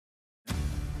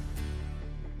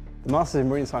The Masters in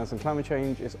Marine Science and Climate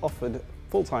Change is offered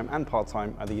full-time and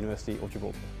part-time at the University of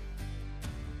Gibraltar.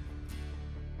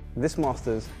 This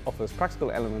Masters offers practical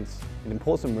elements in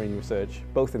important marine research,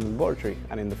 both in the laboratory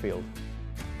and in the field.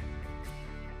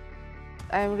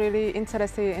 I'm really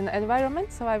interested in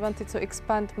environment, so I wanted to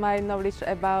expand my knowledge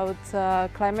about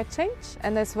climate change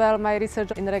and as well my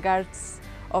research in regards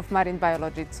of marine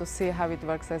biology to see how it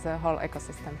works as a whole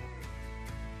ecosystem.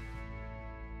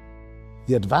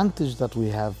 The advantage that we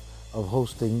have of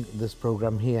hosting this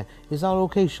program here is our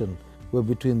location. We're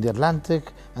between the Atlantic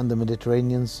and the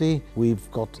Mediterranean Sea.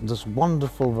 We've got this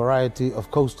wonderful variety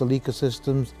of coastal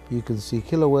ecosystems. You can see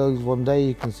killer whales one day,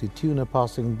 you can see tuna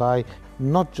passing by.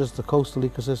 Not just the coastal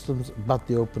ecosystems, but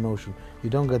the open ocean. You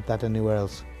don't get that anywhere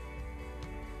else.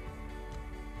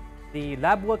 The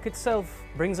lab work itself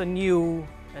brings a new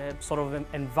sort of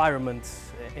environment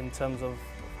in terms of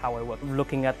how I work.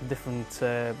 Looking at different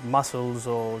mussels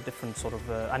or different sort of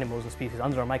animals and species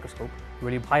under a microscope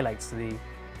really highlights the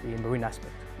marine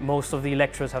aspect. Most of the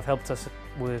lecturers have helped us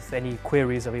with any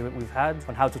queries that we've had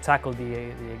on how to tackle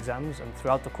the exams, and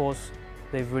throughout the course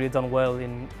they've really done well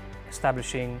in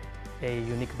establishing a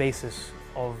unique basis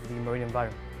of the marine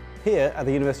environment. Here at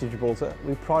the University of Gibraltar,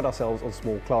 we pride ourselves on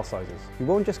small class sizes. You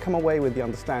won't just come away with the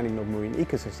understanding of marine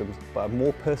ecosystems, but a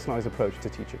more personalised approach to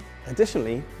teaching.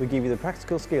 Additionally, we give you the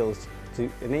practical skills to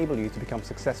enable you to become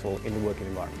successful in the working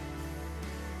environment.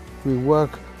 We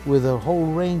work with a whole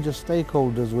range of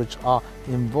stakeholders which are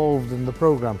involved in the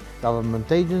program.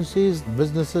 Government agencies,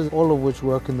 businesses, all of which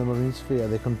work in the marine sphere.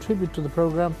 They contribute to the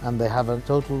program and they have a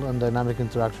total and dynamic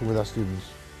interaction with our students.